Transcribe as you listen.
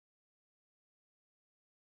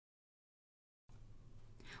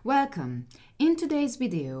Welcome! In today's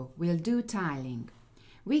video, we'll do tiling.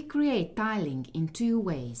 We create tiling in two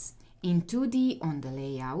ways, in 2D on the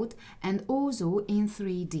layout and also in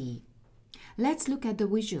 3D. Let's look at the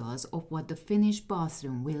visuals of what the finished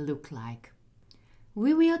bathroom will look like.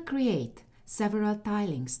 We will create several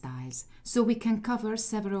tiling styles so we can cover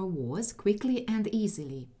several walls quickly and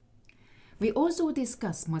easily. We also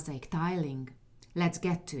discuss mosaic tiling. Let's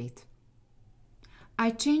get to it. I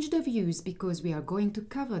changed the views because we are going to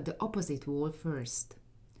cover the opposite wall first.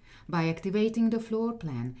 By activating the floor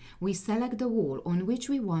plan, we select the wall on which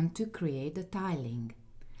we want to create the tiling.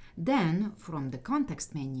 Then, from the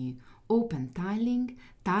context menu, open Tiling,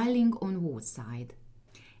 Tiling on Wall Side.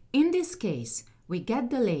 In this case, we get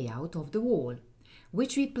the layout of the wall,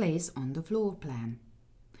 which we place on the floor plan.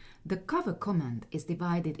 The cover command is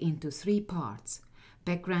divided into three parts: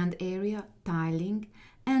 background area, tiling,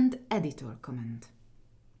 and editor command.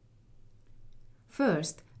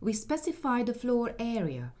 First, we specify the floor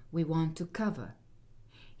area we want to cover.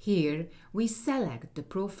 Here, we select the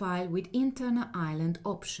profile with internal island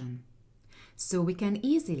option, so we can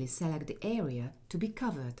easily select the area to be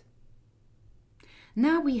covered.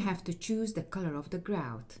 Now we have to choose the color of the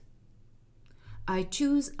grout. I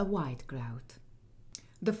choose a white grout.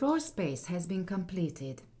 The floor space has been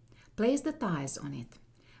completed. Place the tiles on it.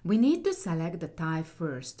 We need to select the tile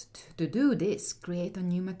first. To do this, create a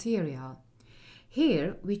new material.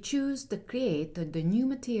 Here, we choose to create the new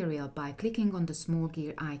material by clicking on the small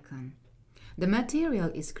gear icon. The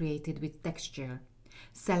material is created with texture.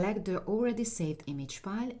 Select the already saved image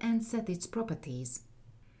file and set its properties.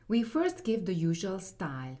 We first give the usual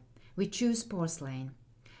style. We choose porcelain.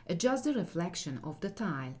 Adjust the reflection of the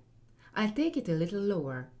tile. I'll take it a little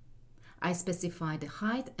lower. I specify the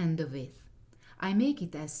height and the width. I make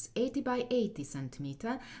it as 80 by 80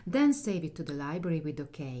 cm, then save it to the library with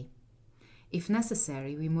OK. If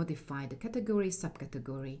necessary, we modify the category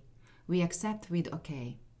subcategory. We accept with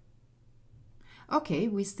OK. OK,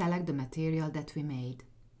 we select the material that we made.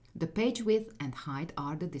 The page width and height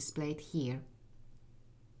are displayed here.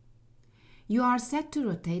 You are set to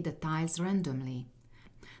rotate the tiles randomly.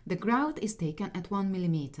 The grout is taken at 1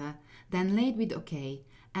 mm, then laid with OK,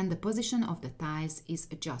 and the position of the tiles is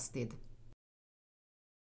adjusted.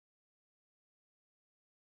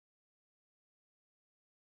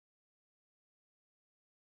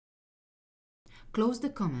 Close the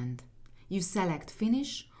command. You select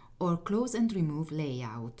Finish or Close and Remove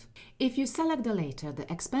Layout. If you select the latter,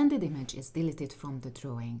 the expanded image is deleted from the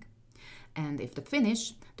drawing. And if the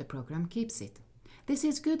Finish, the program keeps it. This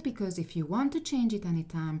is good because if you want to change it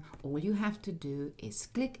anytime, all you have to do is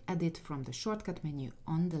click Edit from the shortcut menu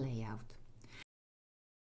on the layout.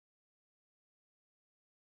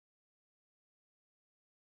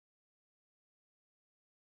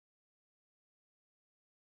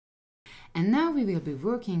 And now we will be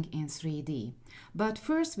working in 3D. But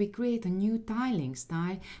first we create a new tiling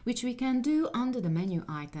style, which we can do under the menu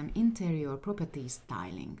item Interior Properties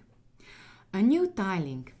Tiling. A new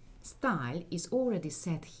tiling style is already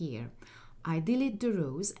set here. I delete the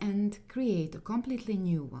rows and create a completely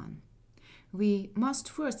new one. We must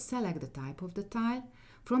first select the type of the tile.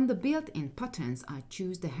 From the built-in patterns, I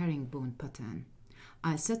choose the herringbone pattern.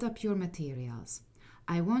 I'll set up your materials.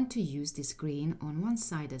 I want to use this green on one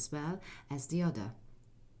side as well as the other.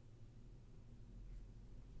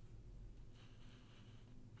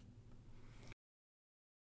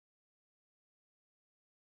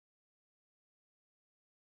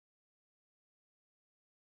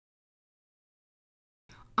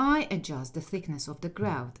 I adjust the thickness of the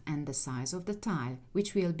grout and the size of the tile,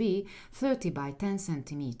 which will be 30 by 10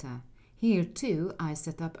 cm. Here too, I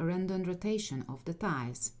set up a random rotation of the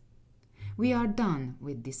tiles. We are done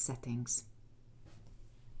with these settings.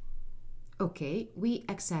 OK, we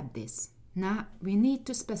accept this. Now we need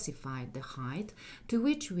to specify the height to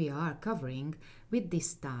which we are covering with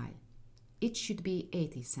this tile. It should be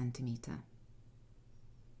 80 cm.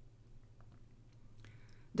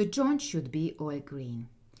 The joint should be all green.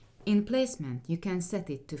 In placement, you can set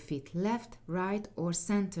it to fit left, right or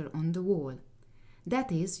center on the wall.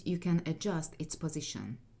 That is, you can adjust its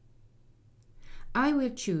position. I will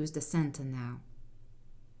choose the center now.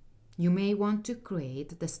 You may want to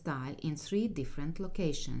create the style in 3 different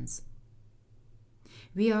locations.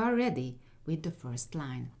 We are ready with the first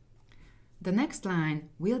line. The next line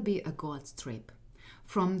will be a gold strip.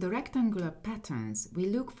 From the rectangular patterns, we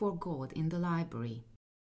look for gold in the library.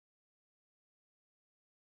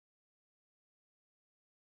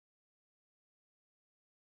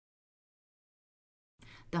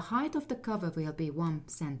 The height of the cover will be 1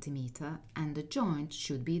 cm and the joint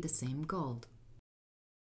should be the same gold.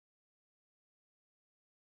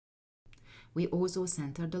 We also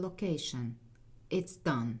center the location. It's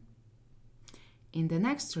done. In the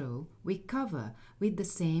next row, we cover with the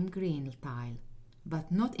same green tile,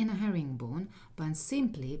 but not in a herringbone, but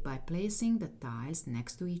simply by placing the tiles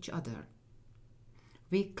next to each other.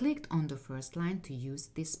 We clicked on the first line to use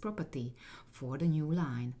this property for the new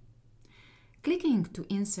line. Clicking to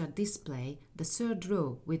insert display the third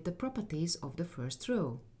row with the properties of the first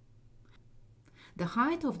row. The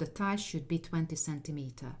height of the tile should be 20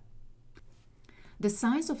 cm. The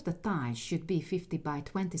size of the tile should be 50 by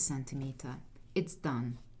 20 cm. It's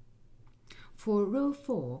done. For row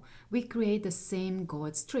 4, we create the same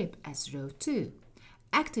gold strip as row 2.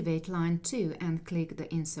 Activate line 2 and click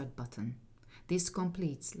the Insert button. This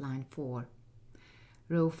completes line 4.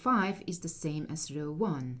 Row 5 is the same as row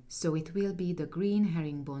 1, so it will be the green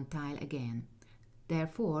herringbone tile again.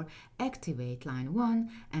 Therefore, activate line 1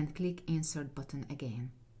 and click Insert button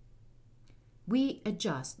again. We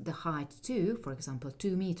adjust the height to, for example,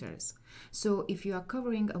 2 meters. So if you are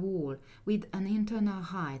covering a wall with an internal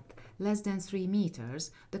height less than 3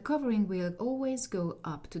 meters, the covering will always go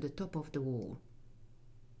up to the top of the wall.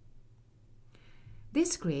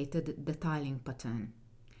 This created the tiling pattern.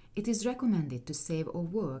 It is recommended to save or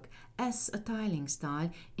work as a tiling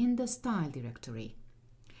style in the Style directory.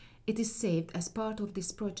 It is saved as part of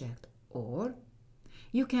this project, or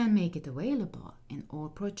you can make it available in all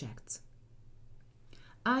projects.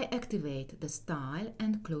 I activate the style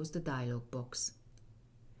and close the dialog box.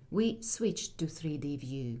 We switch to 3D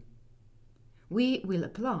view. We will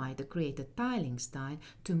apply the created tiling style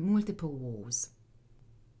to multiple walls.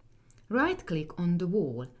 Right-click on the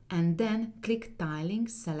wall and then click Tiling,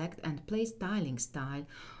 select and place tiling style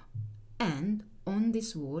and on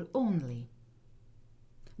this wall only.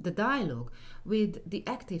 The dialog with the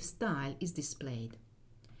active style is displayed.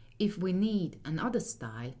 If we need another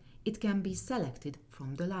style, it can be selected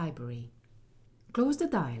from the library. Close the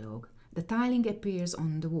dialog. The tiling appears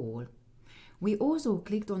on the wall. We also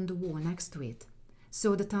clicked on the wall next to it,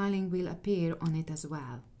 so the tiling will appear on it as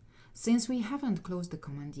well, since we haven't closed the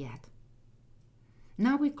command yet.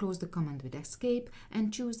 Now we close the command with Escape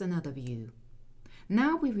and choose another view.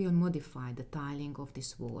 Now we will modify the tiling of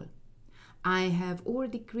this wall. I have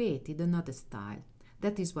already created another style.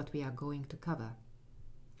 That is what we are going to cover.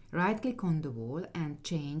 Right-click on the wall and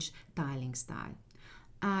change tiling style.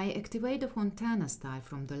 I activate the Fontana style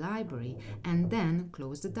from the library and then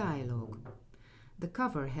close the dialog. The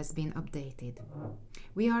cover has been updated.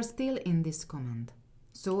 We are still in this command,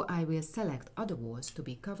 so I will select other walls to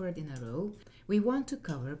be covered in a row we want to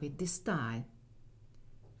cover with this style.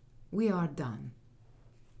 We are done.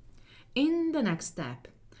 In the next step,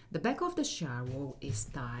 the back of the shower wall is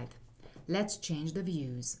styled. Let's change the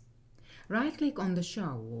views. Right-click on the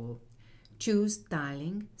shower wall, choose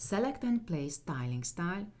Tiling, select and place Tiling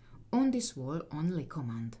Style on this wall only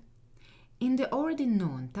command. In the already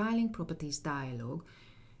known Tiling Properties dialog,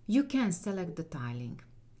 you can select the tiling.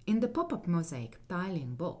 In the pop-up Mosaic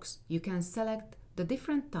tiling box, you can select the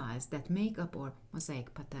different tiles that make up our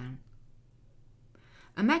mosaic pattern.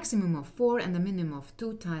 A maximum of 4 and a minimum of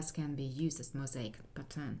 2 tiles can be used as mosaic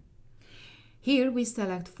pattern. Here we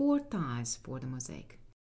select 4 tiles for the mosaic.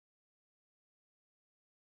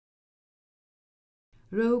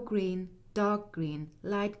 Row green, dark green,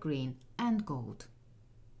 light green, and gold.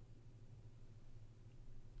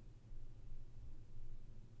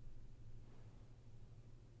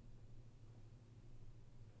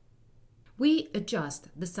 We adjust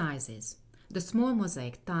the sizes. The small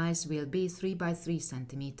mosaic tiles will be 3 by 3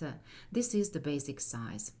 cm. This is the basic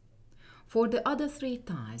size. For the other 3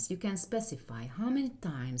 tiles, you can specify how many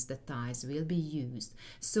times the tiles will be used,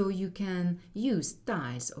 so you can use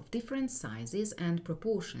tiles of different sizes and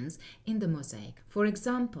proportions in the mosaic. For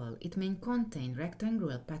example, it may contain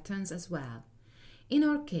rectangular patterns as well. In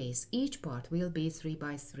our case, each part will be 3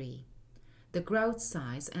 by 3. The grout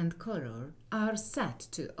size and color are set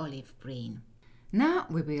to olive green. Now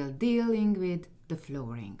we will dealing with the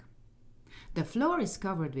flooring. The floor is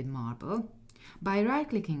covered with marble. By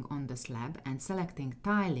right-clicking on the slab and selecting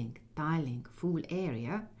Tiling, Full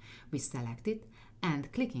Area, we select it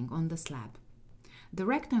and clicking on the slab. The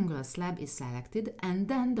rectangular slab is selected and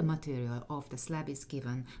then the material of the slab is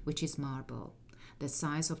given, which is marble. The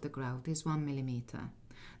size of the grout is 1 mm.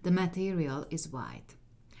 The material is white.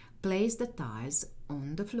 Place the tiles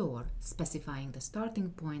on the floor, specifying the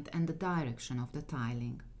starting point and the direction of the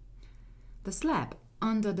tiling. The slab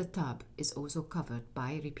under the tub is also covered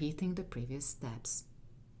by repeating the previous steps.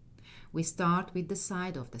 We start with the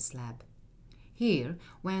side of the slab. Here,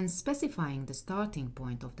 when specifying the starting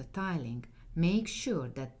point of the tiling, make sure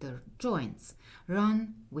that the joints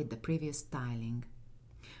run with the previous tiling.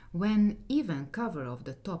 When even cover of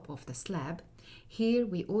the top of the slab, here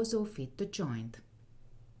we also fit the joint.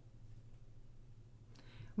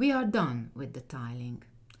 We are done with the tiling,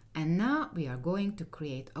 and now we are going to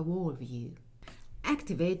create a wall view.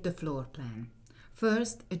 Activate the floor plan.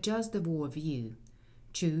 First, adjust the wall view.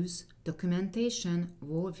 Choose Documentation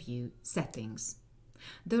Wall View Settings.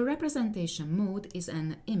 The representation mode is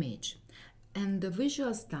an image, and the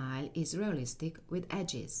visual style is realistic with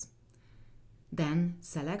edges. Then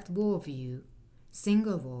select Wall View,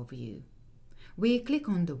 Single Wall View. We click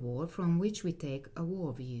on the wall from which we take a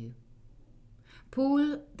wall view.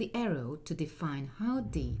 Pull the arrow to define how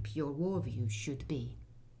deep your wall view should be.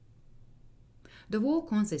 The wall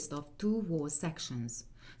consists of 2 wall sections,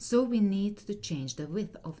 so we need to change the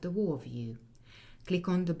width of the wall view. Click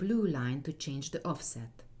on the blue line to change the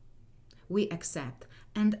offset. We accept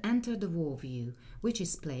and enter the wall view, which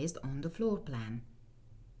is placed on the floor plan.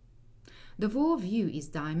 The wall view is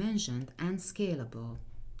dimensioned and scalable.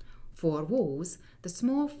 For walls, the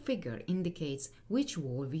small figure indicates which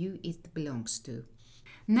wall view it belongs to.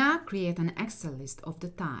 Now create an Excel list of the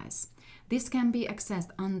tiles. This can be accessed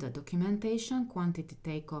under Documentation, Quantity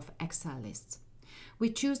Takeoff, Excel Lists. We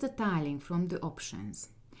choose the tiling from the options.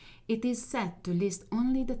 It is set to list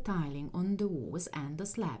only the tiling on the walls and the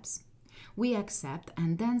slabs. We accept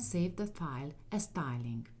and then save the file as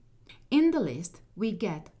tiling. In the list, we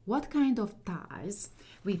get what kind of tiles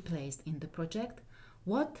we placed in the project,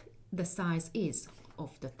 what the size is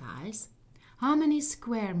of the tiles, how many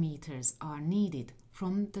square meters are needed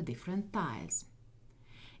from the different tiles.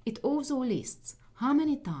 It also lists how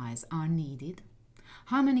many tiles are needed,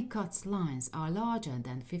 how many cut lines are larger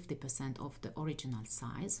than 50% of the original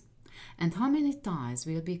size, and how many tiles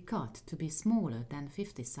will be cut to be smaller than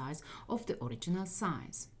 50 size of the original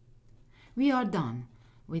size. We are done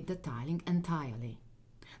with the tiling entirely.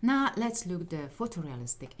 Now let's look at the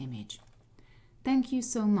photorealistic image. Thank you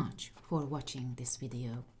so much for watching this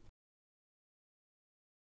video.